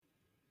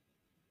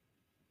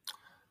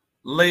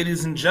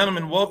Ladies and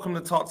gentlemen, welcome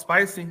to Talk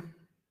Spicy.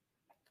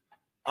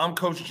 I'm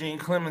Coach Gene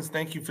Clemens.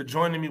 Thank you for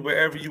joining me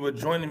wherever you are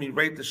joining me.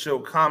 Rate the show,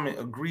 comment,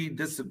 agree,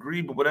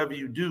 disagree, but whatever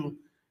you do,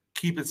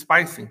 keep it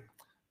spicy.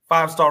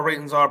 5-star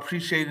ratings are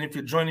appreciated. If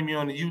you're joining me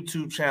on the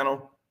YouTube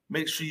channel,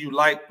 make sure you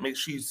like, make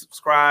sure you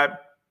subscribe.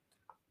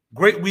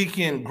 Great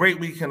weekend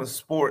of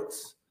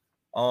sports.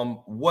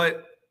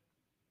 What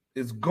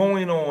is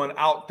going on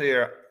out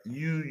there?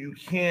 You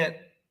can't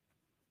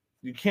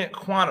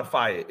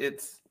quantify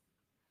it.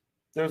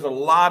 There's a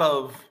lot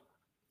of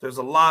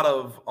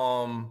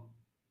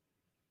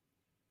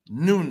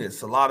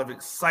newness, a lot of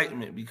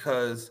excitement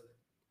because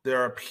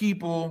there are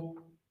people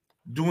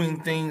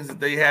doing things that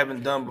they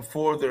haven't done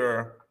before. There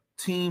are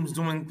teams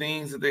doing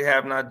things that they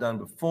have not done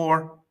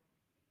before.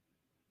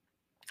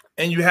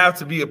 And you have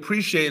to be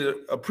appreciative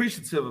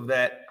of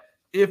that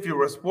if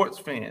you're a sports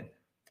fan.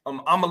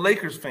 I'm a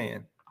Lakers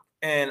fan.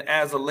 And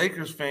as a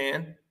Lakers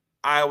fan,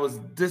 I was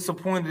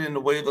disappointed in the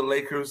way the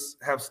Lakers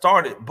have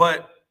started.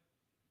 But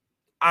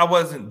I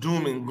wasn't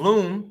doom and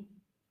gloom.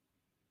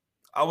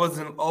 I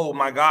wasn't, oh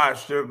my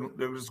gosh, they're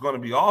just going to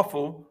be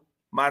awful.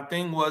 My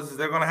thing was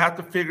they're going to have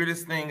to figure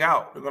this thing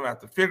out. They're going to have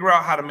to figure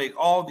out how to make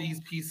all these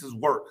pieces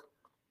work.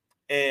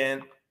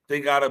 And they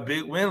got a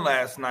big win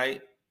last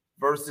night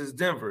versus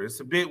Denver.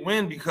 It's a big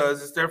win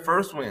because it's their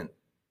first win.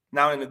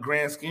 Now, in the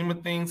grand scheme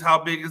of things,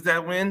 how big is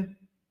that win?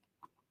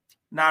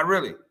 Not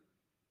really.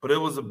 But it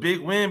was a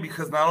big win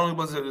because not only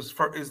was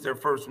it their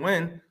first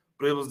win,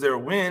 but it was their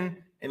win,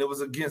 and it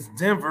was against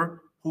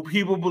Denver, who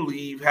people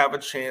believe have a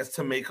chance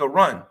to make a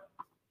run.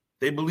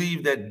 They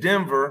believe that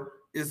Denver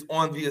is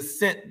on the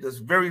ascent this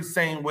very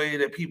same way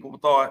that people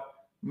thought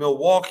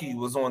Milwaukee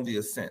was on the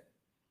ascent.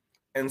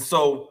 And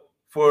so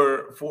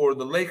for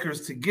the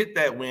Lakers to get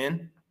that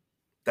win,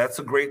 that's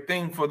a great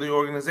thing for the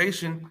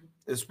organization,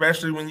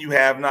 especially when you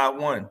have not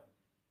won.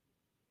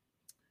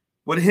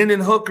 What Hendon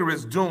Hooker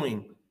is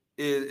doing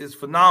is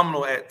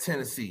phenomenal at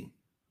Tennessee.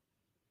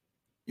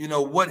 You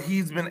know, what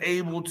he's been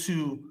able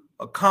to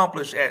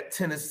accomplish at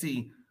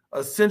Tennessee,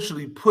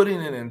 essentially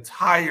putting an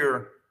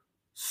entire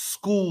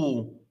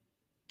school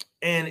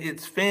and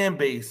its fan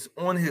base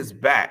on his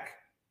back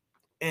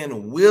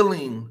and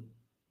willing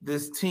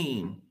this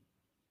team.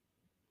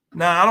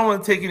 Now, I don't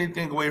want to take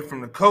anything away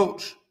from the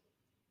coach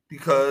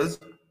because,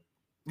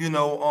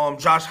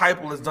 Josh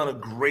Heupel has done a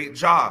great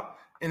job.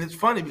 And it's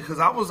funny because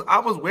I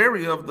was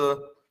wary of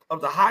the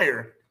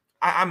hire.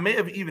 I may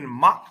have even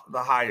mocked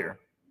the hire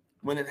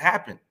when it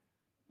happened.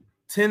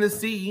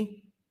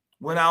 Tennessee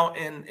went out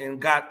and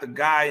got the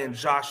guy in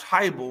Josh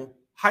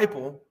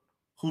Heupel,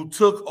 who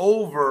took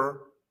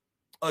over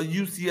a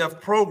UCF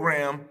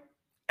program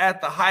at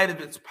the height of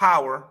its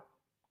power,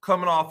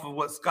 coming off of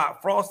what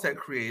Scott Frost had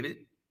created.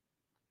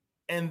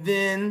 And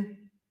then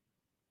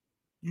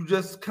you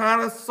just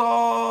kind of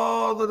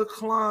saw the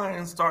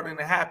decline starting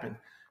to happen.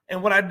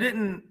 And what I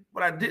didn't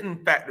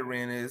factor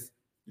in is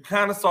you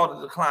kind of saw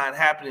the decline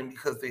happening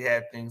because they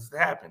had things that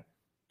happen.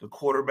 The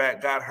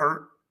quarterback got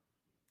hurt.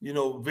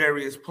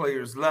 Various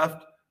players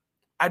left.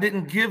 I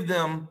didn't give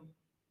them,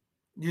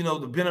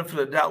 the benefit of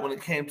the doubt when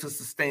it came to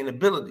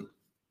sustainability.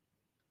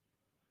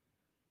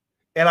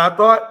 And I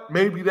thought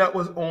maybe that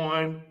was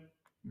on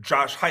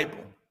Josh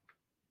Heupel.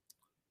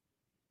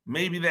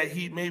 Maybe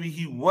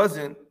he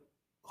wasn't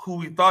who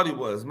we thought he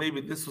was.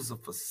 Maybe this was a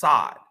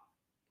facade.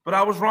 But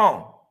I was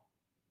wrong.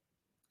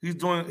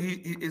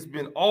 It's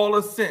been all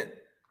ascent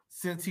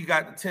since he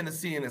got to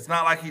Tennessee, and it's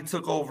not like he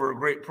took over a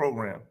great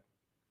program.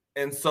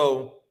 And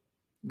so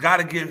got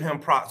to give him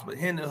props. But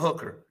Hendon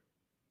Hooker,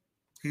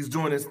 he's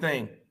doing his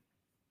thing.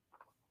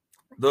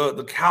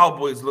 The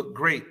Cowboys look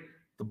great.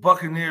 The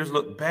Buccaneers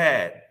look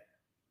bad.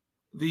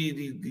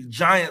 The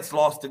Giants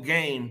lost a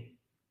game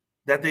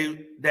that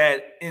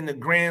in the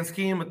grand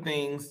scheme of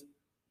things,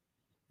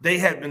 they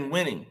had been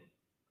winning.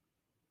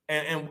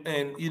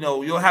 And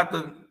you'll have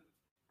to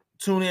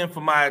tune in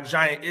for my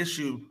Giant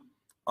issue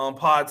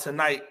pod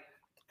tonight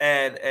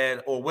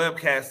or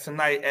webcast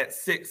tonight at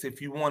 6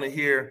 if you want to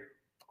hear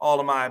all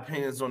of my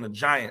opinions on the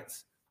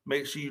Giants.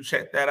 Make sure you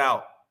check that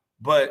out.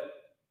 But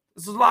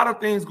there's a lot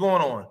of things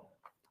going on.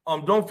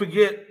 Don't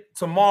forget,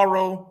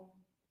 tomorrow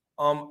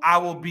I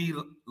will be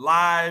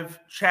live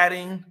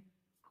chatting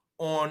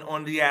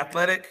on The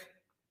Athletic.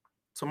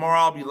 Tomorrow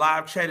I'll be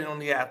live chatting on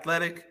The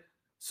Athletic.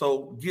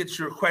 So get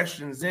your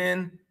questions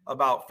in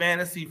about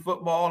fantasy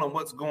football and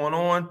what's going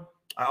on.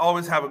 I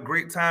always have a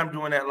great time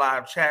doing that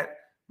live chat.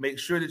 Make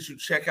sure that you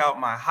check out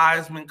my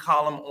Heisman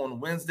column on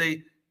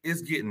Wednesday.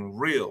 It's getting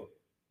real.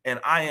 And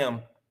I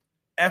am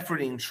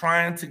efforting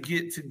trying to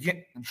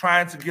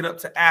get up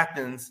to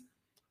Athens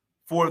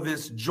for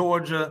this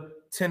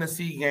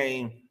Georgia-Tennessee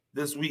game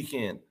this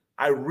weekend.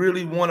 I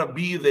really want to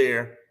be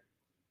there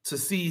to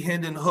see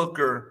Hendon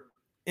Hooker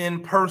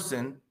in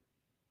person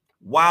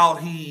while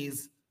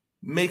he's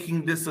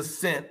making this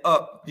ascent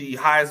up the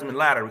Heisman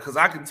ladder. Because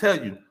I can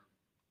tell you,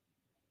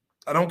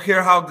 I don't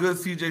care how good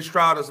C.J.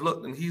 Stroud has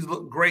looked, and he's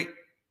looked great.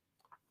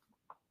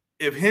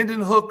 If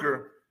Hendon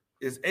Hooker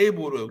is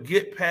able to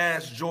get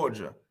past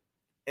Georgia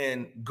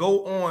and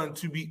go on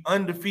to be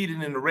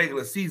undefeated in the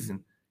regular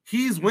season,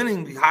 he's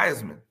winning the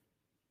Heisman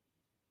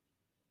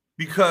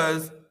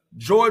because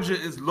Georgia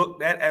is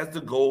looked at as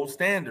the gold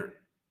standard.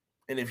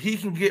 And if he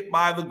can get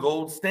by the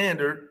gold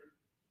standard,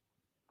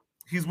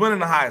 he's winning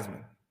the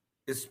Heisman,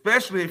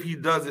 especially if he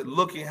does it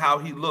looking how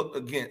he looked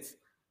against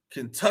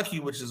Kentucky,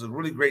 which is a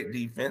really great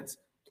defense,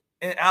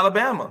 and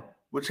Alabama,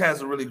 which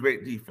has a really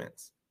great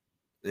defense.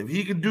 If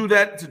he can do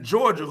that to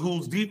Georgia,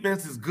 whose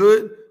defense is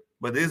good,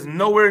 but is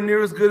nowhere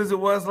near as good as it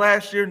was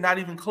last year, not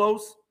even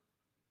close,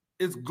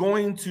 it's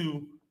going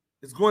to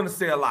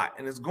say a lot,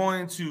 and it's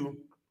going to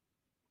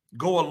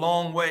go a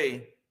long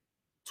way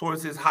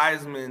towards his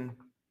Heisman.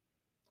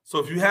 So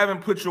if you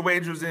haven't put your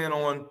wagers in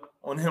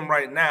on him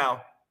right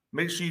now,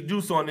 make sure you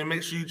do so, and then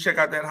make sure you check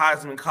out that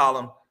Heisman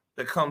column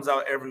that comes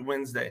out every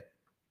Wednesday.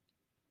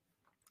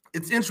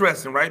 It's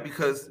interesting, right?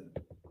 Because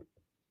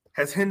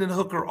has Hendon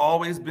Hooker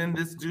always been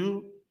this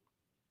dude?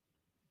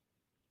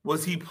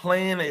 Was he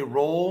playing a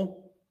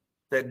role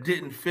that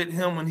didn't fit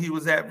him when he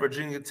was at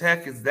Virginia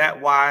Tech? Is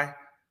that why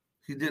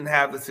he didn't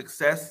have the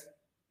success?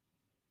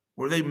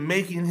 Were they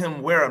making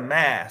him wear a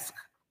mask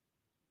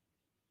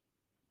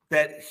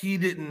that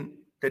didn't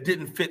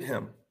fit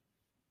him?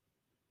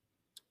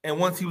 And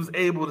once he was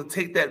able to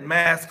take that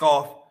mask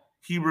off,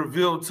 he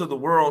revealed to the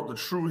world the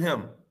true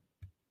him.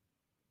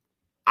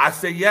 I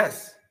say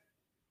yes.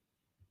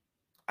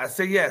 I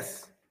say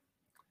yes.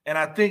 And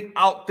I think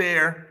out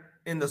there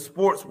in the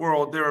sports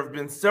world, there have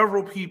been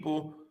several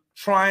people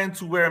trying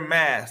to wear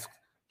masks,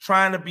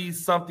 trying to be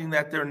something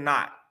that they're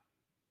not.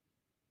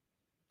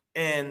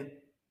 And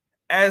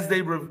as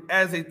they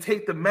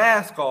take the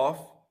mask off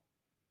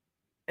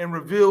and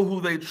reveal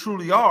who they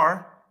truly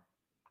are,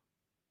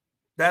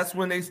 that's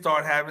when they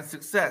start having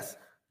success.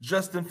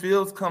 Justin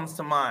Fields comes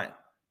to mind.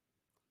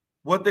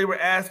 What they were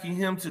asking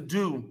him to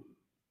do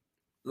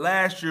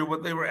last year,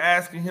 what they were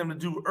asking him to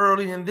do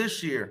early in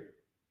this year,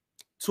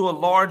 to a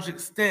large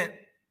extent,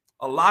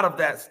 a lot of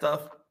that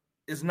stuff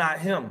is not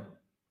him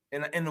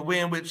in the way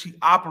in which he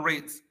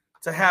operates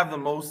to have the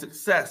most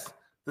success.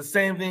 The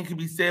same thing can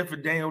be said for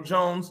Daniel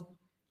Jones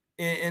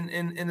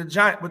in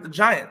the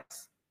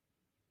Giants.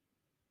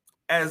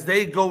 As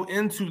they go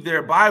into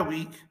their bye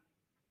week,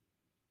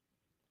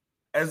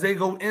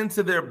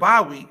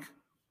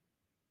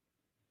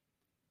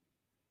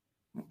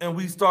 and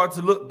we start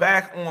to look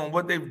back on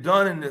what they've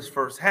done in this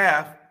first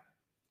half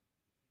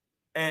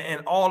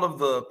and all of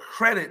the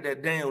credit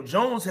that Daniel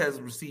Jones has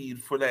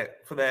received for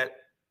that,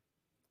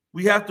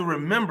 we have to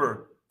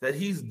remember that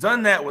he's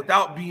done that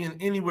without being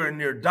anywhere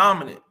near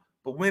dominant.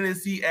 But when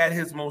is he at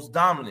his most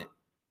dominant?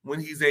 When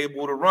he's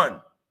able to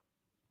run.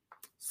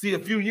 See, a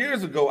few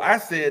years ago, I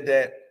said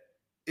that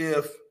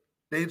if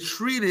they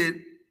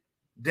treated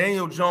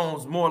Daniel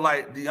Jones more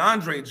like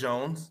DeAndre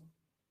Jones,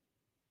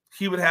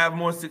 he would have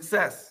more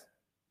success.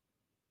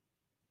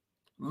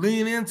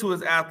 Lean into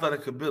his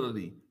athletic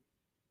ability.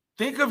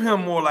 Think of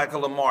him more like a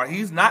Lamar.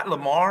 He's not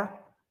Lamar.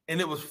 And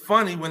it was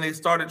funny when they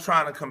started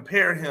trying to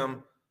compare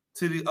him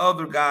to the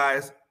other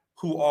guys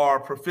who are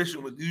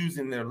proficient with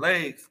using their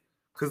legs,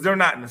 because they're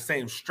not in the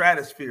same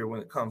stratosphere when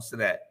it comes to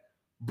that.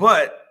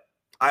 But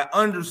I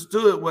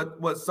understood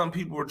what some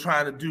people were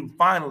trying to do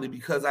finally,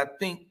 because I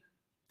think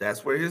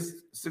that's where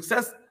his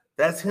success,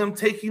 that's him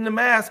taking the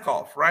mask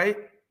off, right?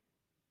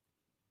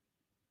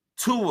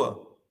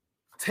 Tua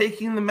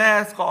taking the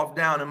mask off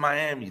down in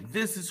Miami.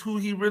 This is who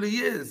he really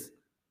is.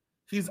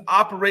 He's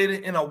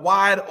operated in a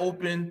wide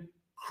open,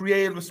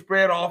 creative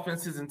spread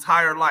offense his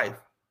entire life.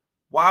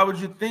 Why would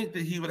you think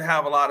that he would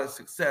have a lot of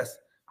success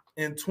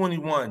in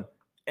 21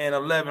 and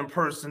 11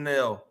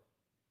 personnel?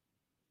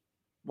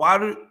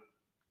 Why?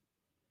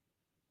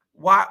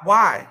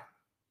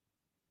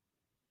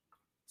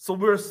 So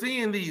we're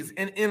seeing these.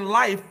 And in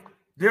life,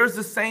 there's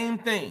the same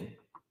thing.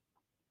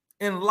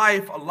 In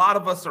life, a lot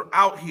of us are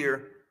out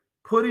here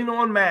putting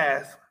on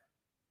masks,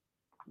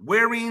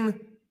 wearing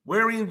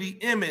the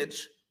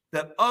image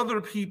that other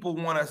people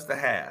want us to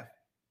have.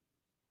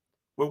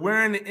 We're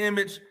wearing the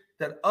image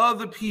that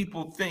other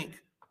people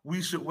think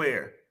we should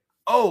wear.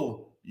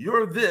 Oh,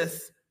 you're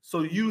this,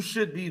 so you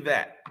should be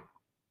that.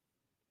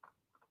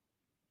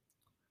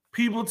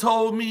 People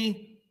told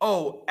me,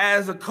 oh,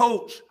 as a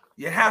coach,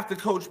 you have to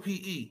coach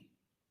PE.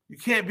 You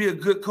can't be a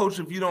good coach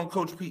if you don't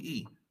coach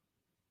PE.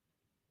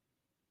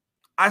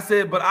 I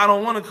said, but I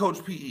don't want to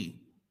coach PE.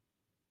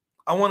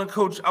 I want to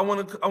coach. I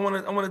want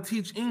to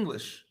teach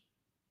English.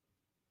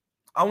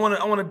 I want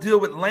to deal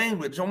with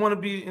language. I want to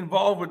be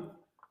involved with.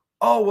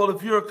 Oh, well,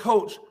 if you're a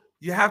coach,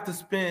 you have to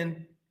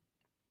spend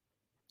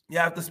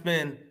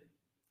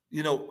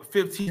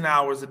 15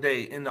 hours a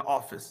day in the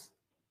office.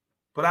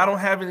 But I don't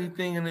have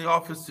anything in the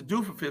office to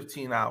do for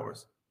 15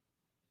 hours.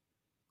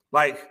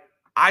 Like,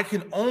 I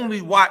can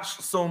only watch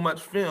so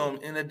much film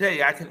in a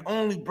day. I can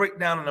only break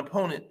down an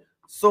opponent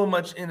so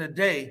much in a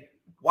day.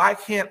 Why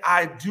can't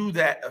I do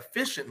that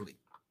efficiently?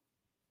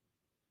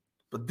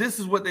 But this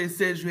is what they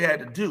said you had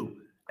to do.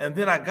 And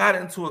then I got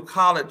into a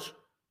college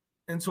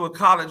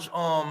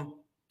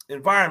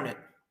environment,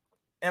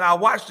 and I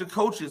watched the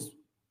coaches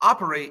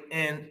operate,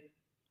 and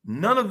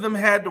none of them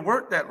had to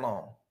work that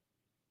long.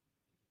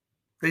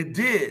 They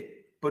did,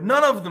 but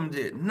none of them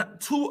did,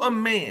 to a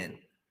man.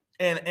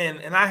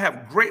 And I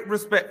have great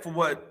respect for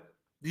what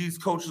these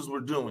coaches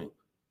were doing,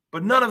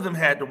 but none of them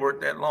had to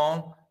work that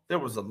long. There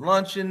was a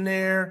lunch in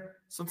there.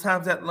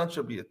 Sometimes that lunch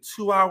would be a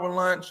 2-hour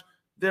lunch.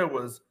 There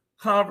was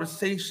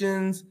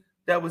conversations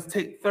that would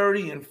take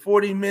 30 and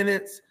 40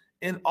 minutes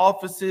in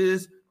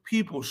offices,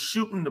 people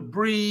shooting the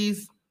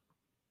breeze.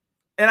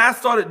 And I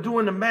started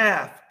doing the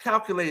math,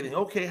 calculating,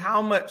 okay,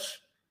 how much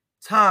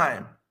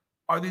time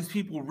are these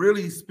people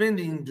really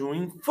spending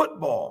doing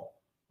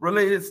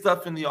football-related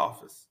stuff in the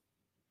office?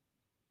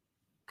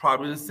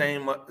 Probably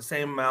the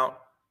same amount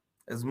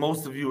as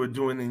most of you are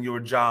doing in your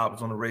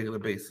jobs on a regular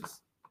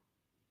basis.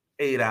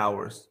 8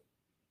 hours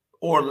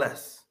or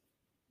less.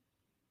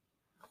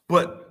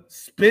 But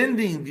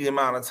spending the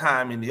amount of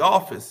time in the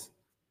office,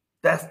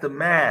 that's the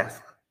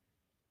mask.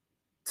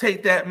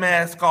 Take that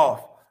mask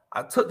off.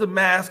 I took the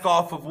mask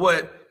off of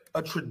what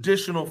a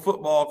traditional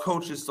football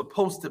coach is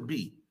supposed to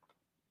be.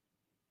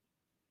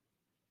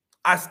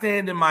 I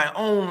stand in my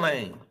own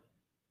lane.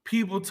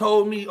 People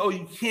told me, oh,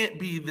 you can't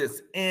be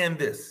this and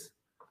this.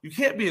 You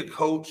can't be a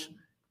coach.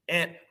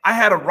 And I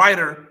had a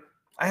writer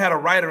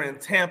in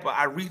Tampa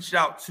I reached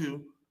out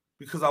to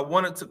because I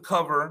wanted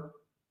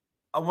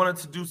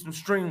to do some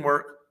string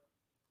work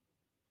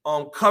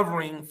on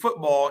covering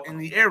football in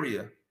the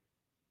area,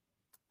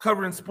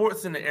 covering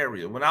sports in the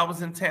area when I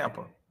was in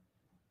Tampa.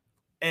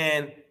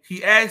 And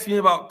he asked me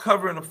about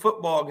covering a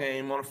football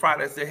game on a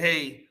Friday. I said,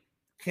 hey,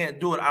 can't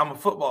do it. I'm a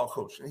football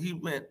coach. And he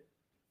went,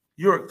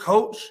 you're a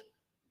coach?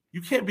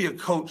 You can't be a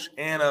coach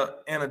and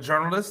a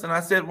journalist. And I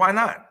said, why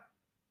not?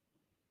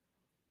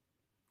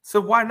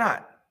 So why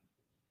not?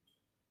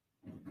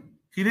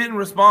 He didn't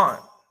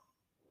respond.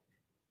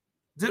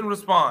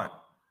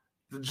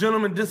 The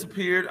gentleman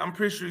disappeared. I'm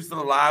pretty sure he's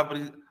still alive,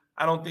 but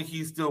I don't think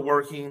he's still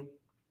working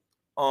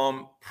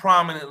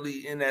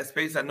prominently in that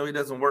space. I know he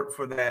doesn't work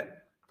for that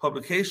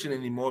publication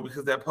anymore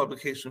because that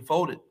publication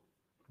folded.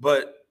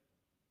 But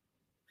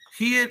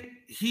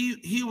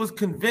he was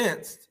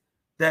convinced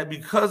that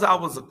because I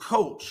was a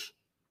coach,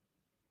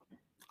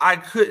 I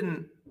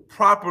couldn't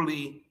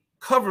properly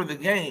cover the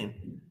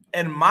game.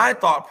 And my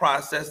thought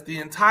process the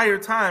entire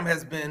time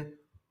has been,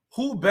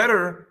 who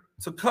better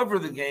to cover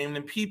the game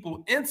than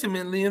people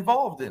intimately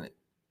involved in it?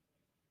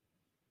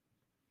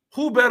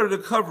 Who better to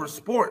cover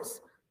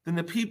sports than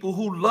the people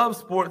who love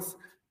sports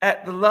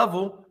at the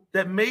level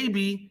that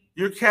maybe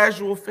your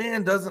casual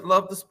fan doesn't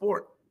love the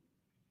sport?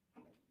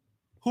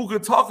 Who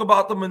could talk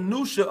about the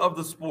minutia of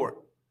the sport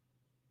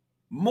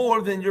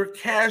more than your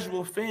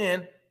casual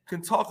fan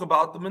can talk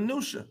about the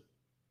minutia?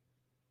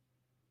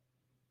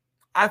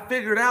 I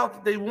figured out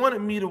that they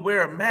wanted me to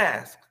wear a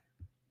mask.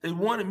 They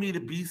wanted me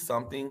to be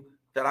something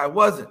that I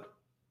wasn't.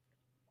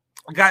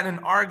 I got in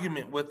an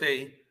argument with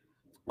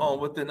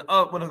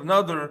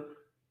another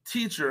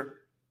teacher.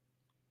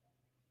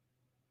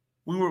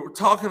 We were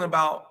talking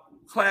about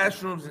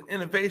classrooms and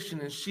innovation,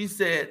 and she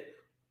said,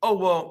 oh,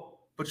 well,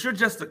 but you're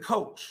just a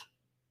coach.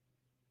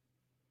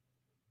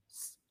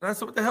 And I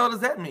said, what the hell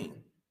does that mean?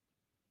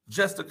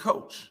 Just a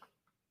coach.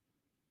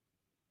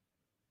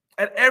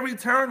 At every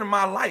turn in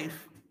my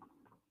life,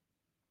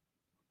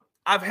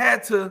 I've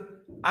had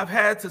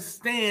to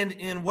stand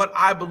in what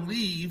I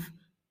believe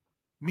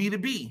me to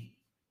be.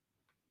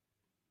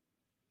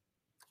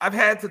 I've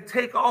had to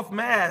take off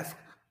masks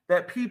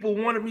that people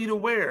wanted me to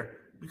wear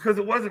because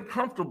it wasn't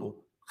comfortable,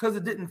 because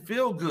it didn't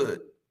feel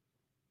good.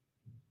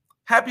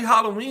 Happy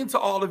Halloween to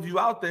all of you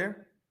out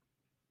there.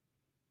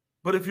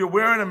 But if you're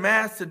wearing a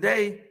mask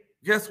today,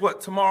 guess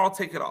what? Tomorrow,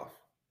 take it off.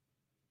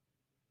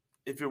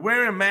 If you're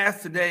wearing a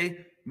mask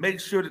today, make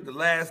sure that the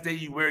last day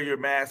you wear your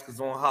mask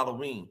is on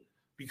Halloween,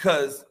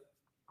 because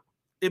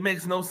it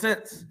makes no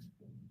sense.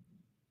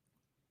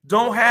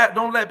 Don't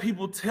let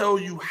people tell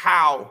you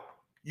how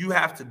you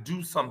have to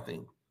do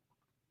something.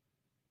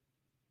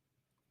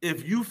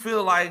 If you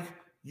feel like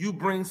you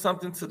bring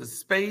something to the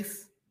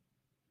space,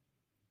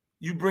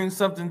 you bring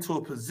something to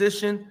a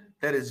position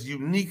that is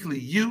uniquely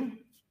you,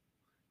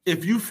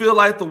 if you feel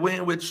like the way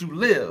in which you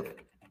live,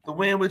 the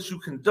way in which you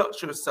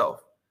conduct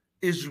yourself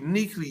is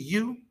uniquely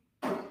you,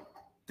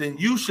 then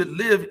you should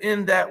live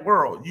in that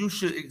world. You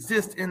should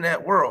exist in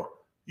that world.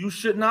 You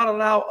should not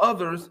allow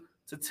others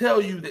to tell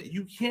you that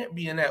you can't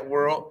be in that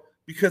world,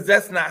 because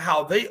that's not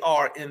how they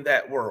are in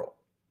that world.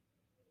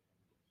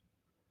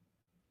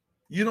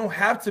 You don't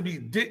have to be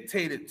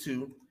dictated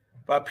to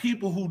by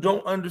people who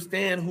don't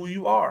understand who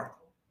you are.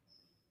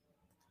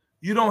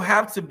 You don't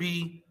have to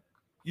be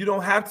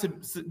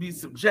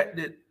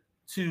subjected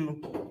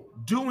to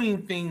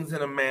doing things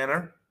in a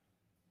manner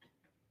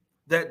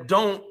that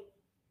don't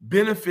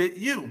benefit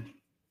you,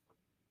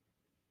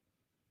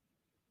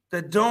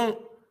 that don't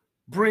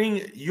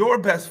bring your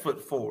best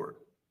foot forward.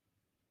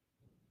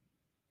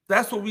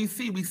 That's what we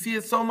see. We see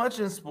it so much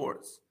in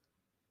sports.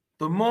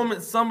 The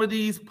moment some of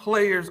these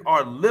players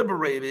are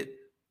liberated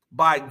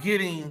by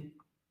getting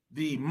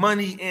the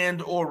money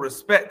and or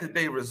respect that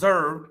they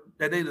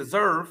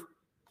deserve,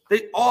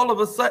 they all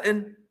of a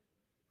sudden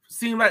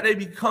seem like they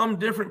become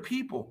different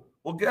people.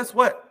 Well, guess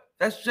what?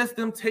 That's just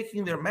them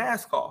taking their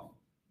mask off.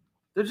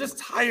 They're just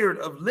tired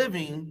of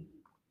living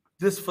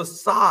this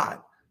facade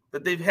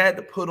that they've had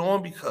to put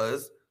on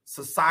because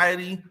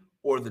society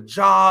or the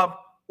job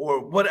or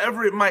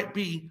whatever it might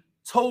be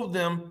told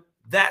them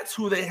that's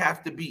who they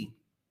have to be.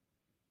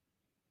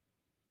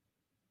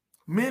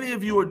 Many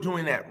of you are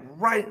doing that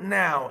right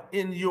now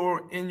in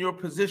your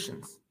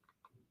positions.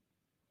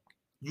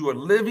 You are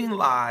living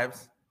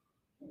lives.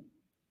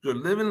 You're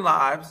living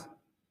lives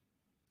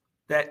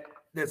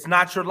that's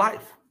not your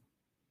life.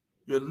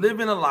 You're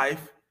living a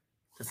life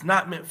that's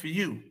not meant for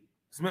you.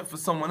 It's meant for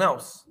someone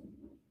else.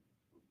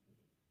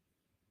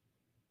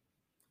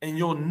 And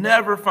you'll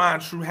never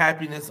find true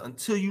happiness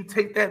until you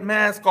take that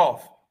mask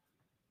off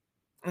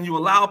and you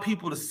allow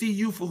people to see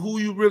you for who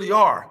you really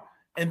are.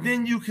 And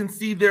then you can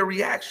see their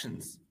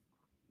reactions,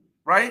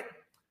 right?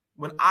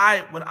 When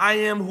I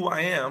am who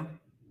I am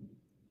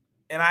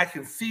and I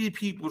can see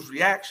people's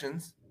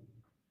reactions,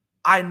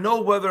 I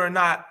know whether or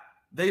not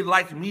they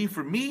like me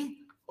for me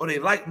or they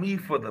like me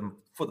for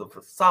the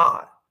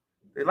facade.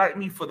 They like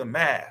me for the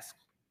mask.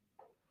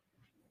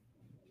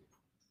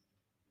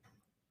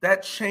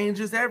 That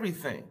changes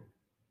everything.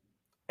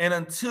 And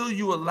until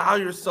you allow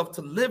yourself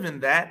to live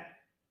in that,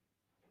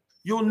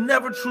 you'll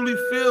never truly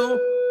feel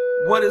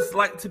what it's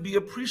like to be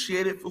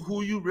appreciated for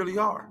who you really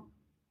are.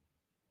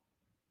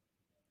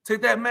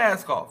 Take that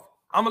mask off.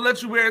 I'm going to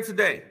let you wear it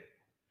today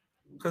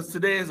because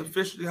today is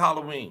officially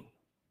Halloween.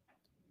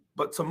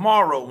 But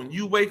tomorrow, when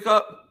you wake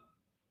up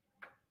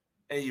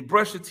and you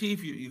brush your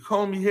teeth, you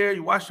comb your hair,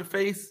 you wash your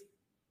face,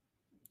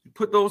 you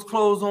put those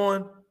clothes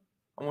on,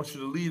 I want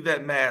you to leave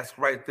that mask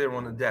right there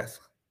on the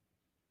desk.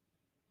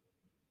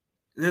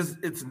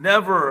 It's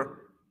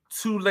never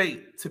too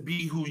late to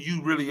be who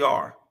you really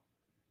are.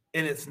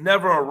 And it's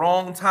never a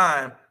wrong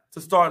time to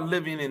start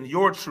living in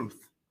your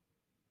truth.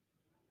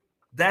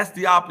 That's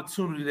the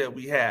opportunity that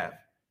we have.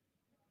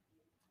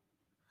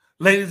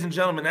 Ladies and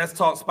gentlemen, that's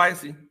Talk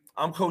Spicy.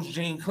 I'm Coach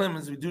Gene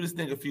Clemens. We do this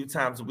thing a few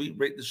times a week.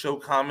 Rate the show,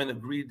 comment,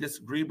 agree,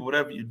 disagree, but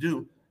whatever you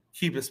do,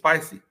 keep it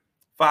spicy.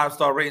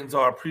 5-star ratings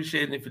are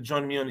appreciated. If you're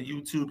joining me on the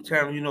YouTube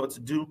channel, you know what to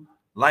do.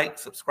 Like,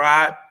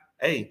 subscribe.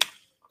 Hey,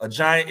 a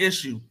giant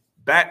issue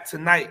back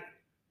tonight.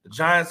 The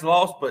Giants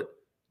lost, but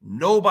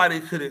nobody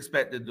could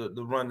expect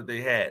the run that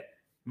they had.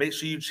 Make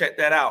sure you check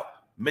that out.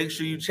 Make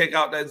sure you check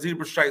out that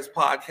Zebra Stripes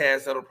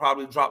podcast that'll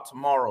probably drop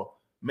tomorrow.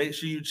 Make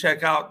sure you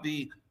check out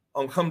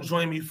come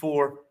join me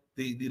for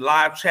the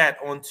live chat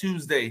on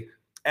Tuesday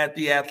at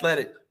The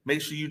Athletic.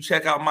 Make sure you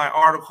check out my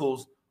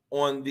articles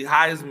on the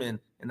Heisman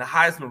and the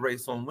Heisman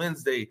race on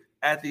Wednesday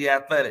at The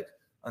Athletic.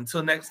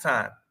 Until next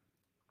time,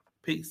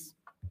 peace.